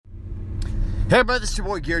Hey everybody, this is your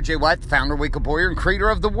boy Garrett J. White, the founder of Wake Up Warrior and creator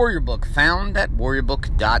of the Warrior Book, found at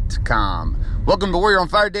warriorbook.com. Welcome to Warrior on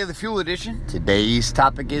Fire Daily Fuel Edition. Today's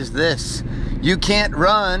topic is this: you can't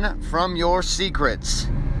run from your secrets.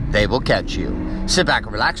 They will catch you. Sit back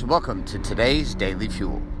and relax and welcome to today's Daily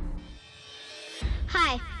Fuel.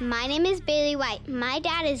 Hi, my name is Bailey White. My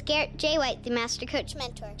dad is Garrett J. White, the Master Coach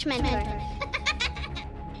Mentor.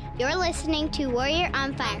 You're listening to Warrior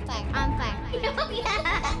on Fire.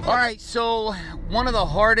 All right, so one of the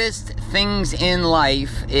hardest things in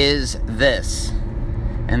life is this,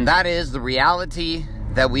 and that is the reality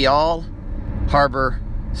that we all harbor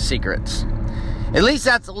secrets. At least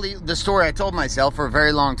that's the story I told myself for a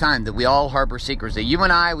very long time, that we all harbor secrets. That you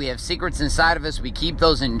and I, we have secrets inside of us, we keep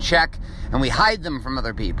those in check, and we hide them from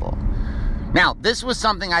other people. Now, this was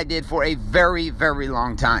something I did for a very, very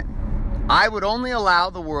long time. I would only allow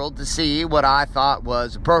the world to see what I thought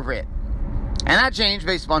was appropriate. And that changed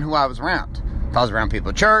based upon who I was around. If I was around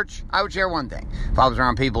people at church, I would share one thing. If I was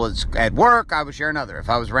around people at work, I would share another. If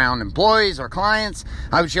I was around employees or clients,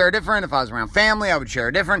 I would share a different. If I was around family, I would share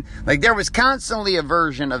a different. Like, there was constantly a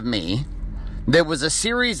version of me. There was a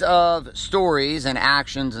series of stories and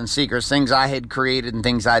actions and secrets, things I had created and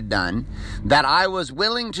things I'd done, that I was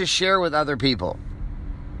willing to share with other people.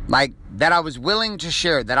 Like, that I was willing to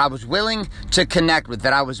share, that I was willing to connect with,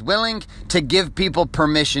 that I was willing to give people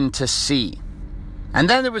permission to see. And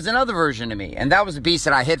then there was another version of me, and that was the piece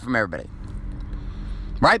that I hid from everybody.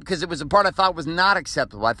 Right? Because it was a part I thought was not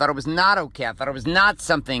acceptable. I thought it was not okay. I thought it was not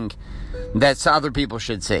something that other people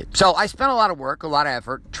should see. So I spent a lot of work, a lot of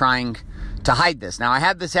effort trying to hide this. Now, I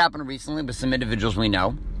had this happen recently with some individuals we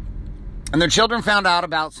know, and their children found out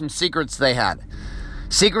about some secrets they had.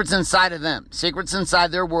 Secrets inside of them. Secrets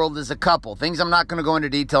inside their world as a couple. Things I'm not going to go into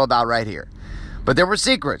detail about right here. But there were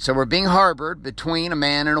secrets that were being harbored between a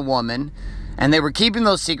man and a woman, and they were keeping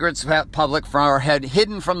those secrets public or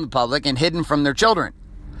hidden from the public and hidden from their children.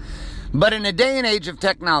 But in a day and age of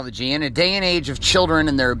technology, in a day and age of children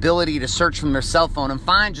and their ability to search from their cell phone and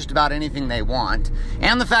find just about anything they want,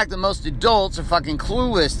 and the fact that most adults are fucking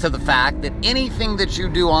clueless to the fact that anything that you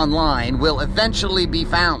do online will eventually be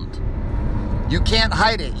found. You can't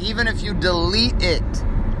hide it. Even if you delete it,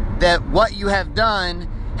 that what you have done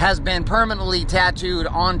has been permanently tattooed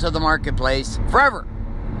onto the marketplace forever.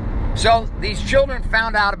 So these children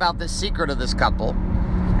found out about the secret of this couple.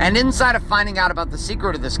 And inside of finding out about the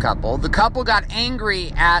secret of this couple, the couple got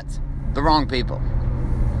angry at the wrong people.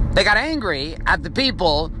 They got angry at the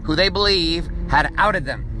people who they believe had outed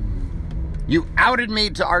them. You outed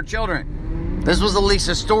me to our children. This was at least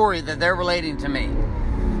a story that they're relating to me.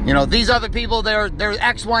 You know, these other people, they're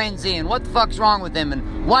X, Y, and Z, and what the fuck's wrong with them,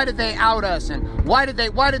 and why did they out us, and why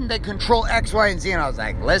didn't they control X, Y, and Z? And I was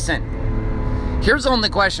like, listen, here's the only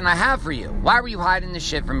question I have for you. Why were you hiding this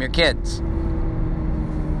shit from your kids?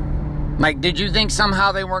 Like, did you think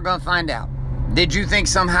somehow they weren't going to find out? Did you think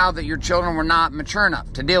somehow that your children were not mature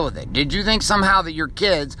enough to deal with it? Did you think somehow that your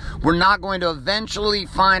kids were not going to eventually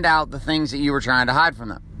find out the things that you were trying to hide from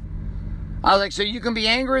them? I was like, so you can be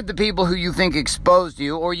angry at the people who you think exposed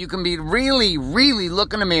you, or you can be really, really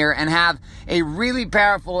look in the mirror and have a really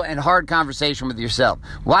powerful and hard conversation with yourself.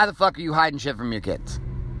 Why the fuck are you hiding shit from your kids?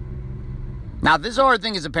 Now, this is a hard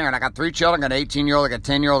thing as a parent. I got 3 children. I got an 18-year-old. I got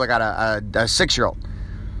a 10-year-old. I got a 6-year-old.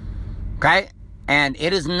 Okay? And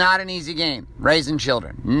it is not an easy game, raising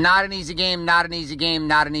children. Not an easy game, not an easy game,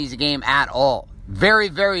 not an easy game at all. Very,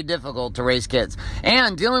 very difficult to raise kids.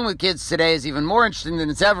 And dealing with kids today is even more interesting than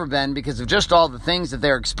it's ever been because of just all the things that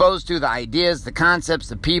they're exposed to, the ideas, the concepts,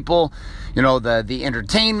 the people, you know, the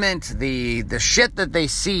entertainment, the shit that they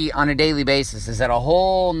see on a daily basis is at a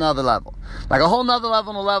whole nother level. Like a whole nother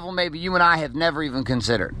level, and a level maybe you and I have never even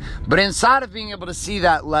considered. But inside of being able to see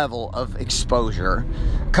that level of exposure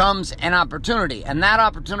comes an opportunity. And that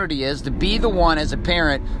opportunity is to be the one as a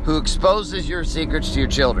parent who exposes your secrets to your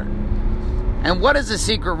children. And what is a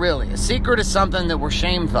secret really? A secret is something that we're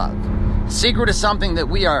ashamed of. A secret is something that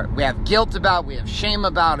we have guilt about, we have shame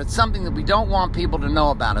about. It's something that we don't want people to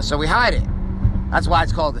know about us, so we hide it. That's why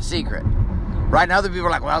it's called a secret. Right now, other people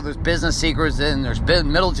are like, well, there's business secrets and there's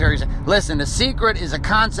military. Listen, a secret is a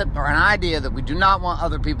concept or an idea that we do not want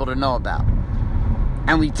other people to know about.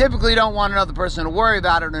 And we typically don't want another person to worry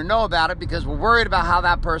about it or know about it because we're worried about how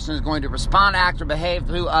that person is going to respond, act, or behave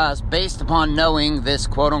to us based upon knowing this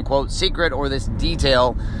quote-unquote secret or this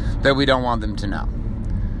detail that we don't want them to know.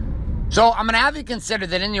 So I'm going to have you consider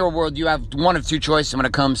that in your world you have one of two choices when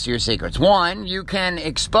it comes to your secrets. One, you can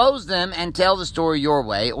expose them and tell the story your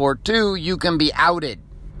way, or two, you can be outed.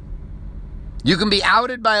 You can be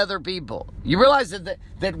outed by other people. You realize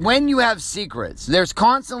that when you have secrets, there's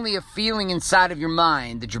constantly a feeling inside of your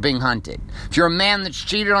mind that you're being hunted. If you're a man that's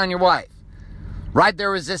cheated on your wife, right,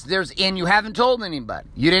 and you haven't told anybody.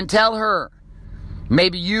 You didn't tell her.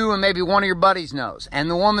 Maybe you and maybe one of your buddies knows, and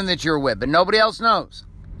the woman that you're with, but nobody else knows.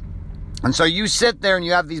 And so you sit there and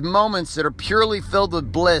you have these moments that are purely filled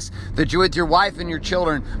with bliss that you're with your wife and your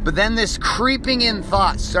children, but then this creeping in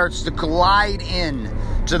thought starts to collide in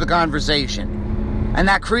to the conversation. And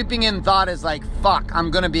that creeping in thought is like, fuck,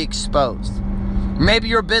 I'm going to be exposed. Maybe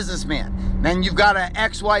you're a businessman and you've got an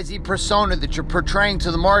XYZ persona that you're portraying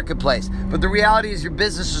to the marketplace, but the reality is your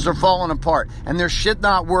businesses are falling apart and there's shit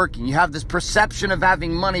not working. You have this perception of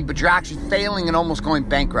having money, but you're actually failing and almost going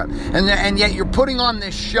bankrupt. And yet you're putting on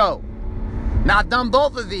this show. Now, I've done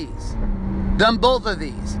both of these. I've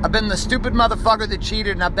been the stupid motherfucker that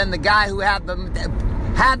cheated, and I've been the guy who had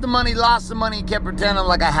the money, lost the money, and kept pretending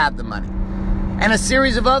like I had the money. And a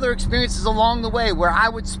series of other experiences along the way where I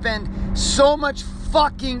would spend so much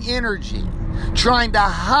fucking energy trying to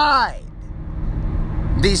hide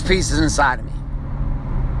these pieces inside of me.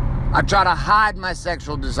 I try to hide my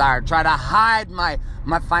sexual desire, try to hide my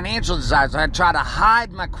financial desires. I try to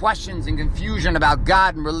hide my questions and confusion about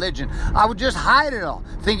God and religion. I would just hide it all,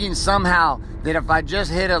 thinking somehow that if I just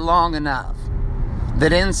hid it long enough,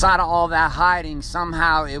 that inside of all that hiding,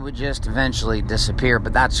 somehow it would just eventually disappear.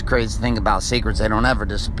 But that's the crazy thing about secrets. They don't ever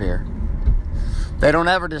disappear. They don't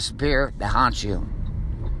ever disappear. They haunt you.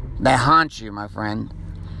 They haunt you, my friend.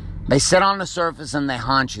 They sit on the surface and they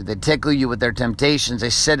haunt you. They tickle you with their temptations.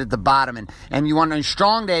 They sit at the bottom. And you want on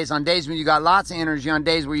strong days, on days when you got lots of energy, on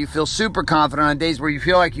days where you feel super confident, on days where you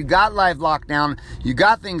feel like you got life locked down, you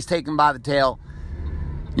got things taken by the tail.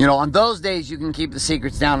 You know, on those days you can keep the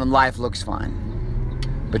secrets down and life looks fine.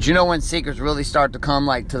 But you know when secrets really start to come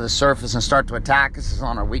like to the surface and start to attack us is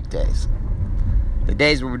on our weekdays. The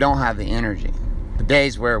days where we don't have the energy. The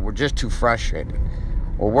days where we're just too frustrated.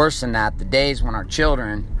 Or worse than that, the days when our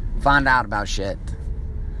children find out about shit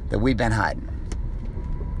that we've been hiding.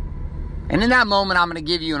 And in that moment, I'm going to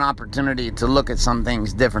give you an opportunity to look at some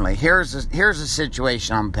things differently. Here's a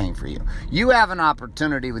situation I'm painting for you. You have an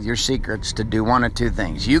opportunity with your secrets to do one of two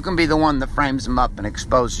things. You can be the one that frames them up and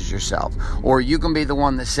exposes yourself. Or you can be the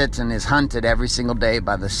one that sits and is hunted every single day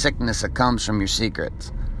by the sickness that comes from your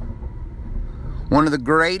secrets. One of the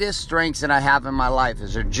greatest strengths that I have in my life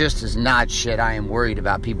is there just is not shit I am worried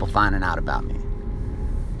about people finding out about me.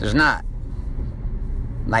 There's not.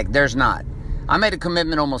 Like, there's not. I made a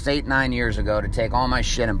commitment almost 8-9 years ago to take all my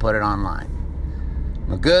shit and put it online.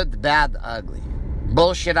 The good, the bad, the ugly.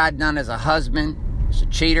 Bullshit I'd done as a husband, as a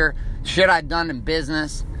cheater, shit I'd done in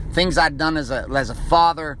business, things I'd done as a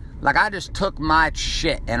father. Like, I just took my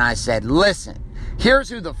shit and I said, listen, here's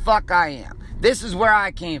who the fuck I am. This is where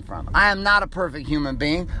I came from. I am not a perfect human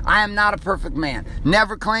being. I am not a perfect man.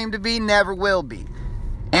 Never claimed to be, never will be.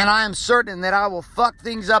 And I am certain that I will fuck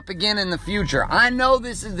things up again in the future. I know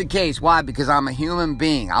this is the case. Why? Because I'm a human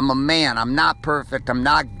being. I'm a man. I'm not perfect. I'm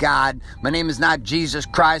not God. My name is not Jesus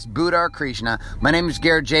Christ, Buddha, or Krishna. My name is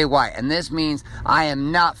Garrett J. White. And this means I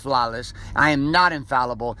am not flawless. I am not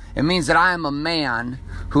infallible. It means that I am a man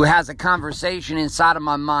who has a conversation inside of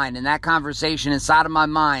my mind. And that conversation inside of my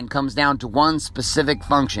mind comes down to one specific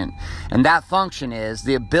function. And that function is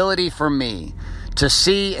the ability for me to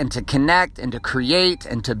see and to connect and to create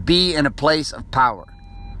and to be in a place of power.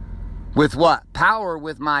 With what? Power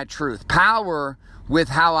with my truth. Power with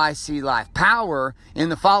how I see life. Power in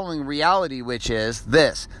the following reality, which is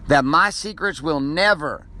this, that my secrets will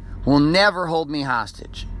never hold me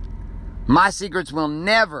hostage. My secrets will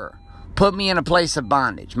never put me in a place of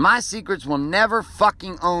bondage. My secrets will never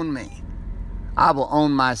fucking own me. I will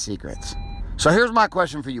own my secrets. So here's my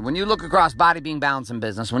question for you. When you look across body, being, balance, and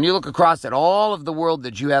business, when you look across at all of the world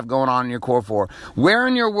that you have going on in your core four, where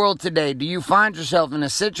in your world today do you find yourself in a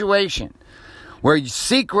situation where your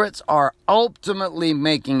secrets are ultimately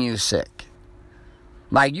making you sick?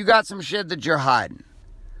 Like you got some shit that you're hiding.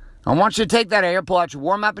 I want you to take that air, pull out your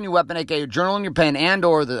war map and your weapon, aka your journal and your pen, and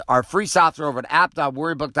or our free software over at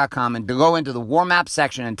app.worrybook.com and to go into the war map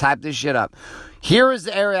section and type this shit up. Here is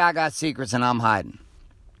the area I got secrets and I'm hiding.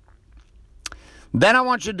 Then I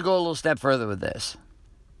want you to go a little step further with this.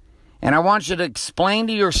 And I want you to explain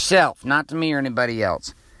to yourself, not to me or anybody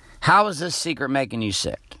else, how is this secret making you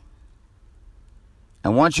sick?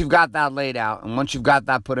 And once you've got that laid out, and once you've got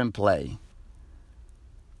that put in play,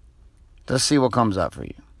 let's see what comes up for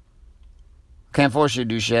you. Can't force you to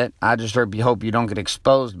do shit. I just hope you don't get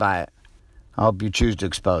exposed by it. I hope you choose to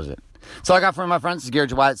expose it. So I got for my friends, this is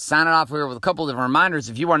Garrett J. White, signing off here with a couple of different reminders.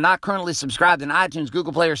 If you are not currently subscribed in iTunes,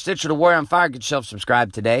 Google Play, or Stitcher to Warrior on Fire, get yourself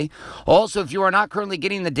subscribed today. Also, if you are not currently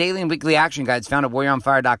getting the daily and weekly action guides found at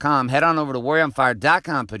warrioronfire.com, head on over to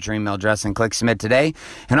warrioronfire.com, put your email address, and click submit today,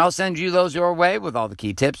 and I'll send you those your way with all the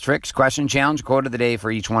key tips, tricks, question, challenge, quote of the day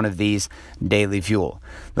for each one of these daily fuel.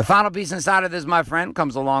 The final piece inside of this, my friend,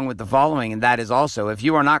 comes along with the following, and that is also, if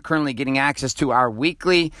you are not currently getting access to our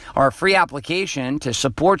free application to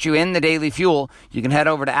support you in the daily fuel, you can head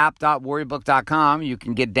over to app.warriorbook.com. You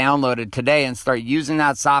can get downloaded today and start using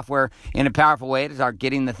that software in a powerful way to start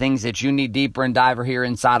getting the things that you need deeper and diver here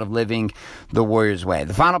inside of living the Warrior's Way.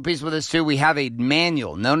 The final piece with this too, we have a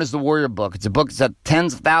manual known as the Warrior Book. It's a book that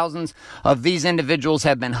tens of thousands of these individuals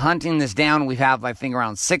have been hunting this down. We have, I think,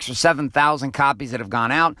 around 6,000 or 7,000 copies that have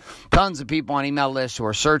gone out. Tons of people on email lists who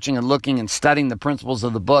are searching and looking and studying the principles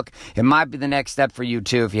of the book. It might be the next step for you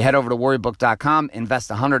too. If you head over to warriorbook.com, invest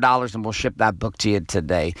 $100 and we'll ship that book to you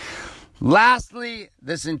today. Lastly,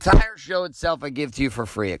 this entire show itself I give to you for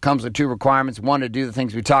free. It comes with 2 requirements. 1, to do the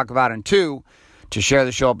things we talk about, and 2, to share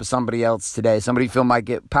the show up with somebody else today. Somebody you feel might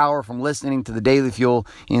get power from listening to the Daily Fuel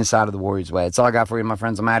inside of the Warrior's Way. That's all I got for you, my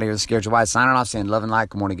friends. I'm out of here. This is Garrett J. White signing off, saying love and light.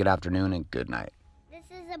 Good morning, good afternoon, and good night. This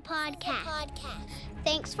is a podcast.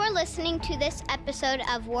 Thanks for listening to this episode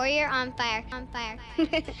of Warrior on Fire.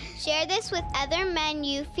 Share this with other men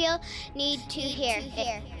you feel need to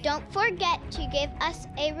hear. Don't forget to give us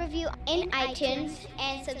a review in iTunes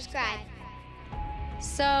and subscribe.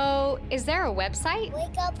 So, is there a website?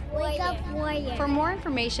 Wake up, warrior. For more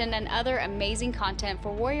information and other amazing content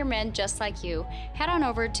for warrior men just like you, head on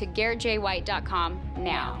over to GarrettJWhite.com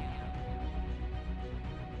now.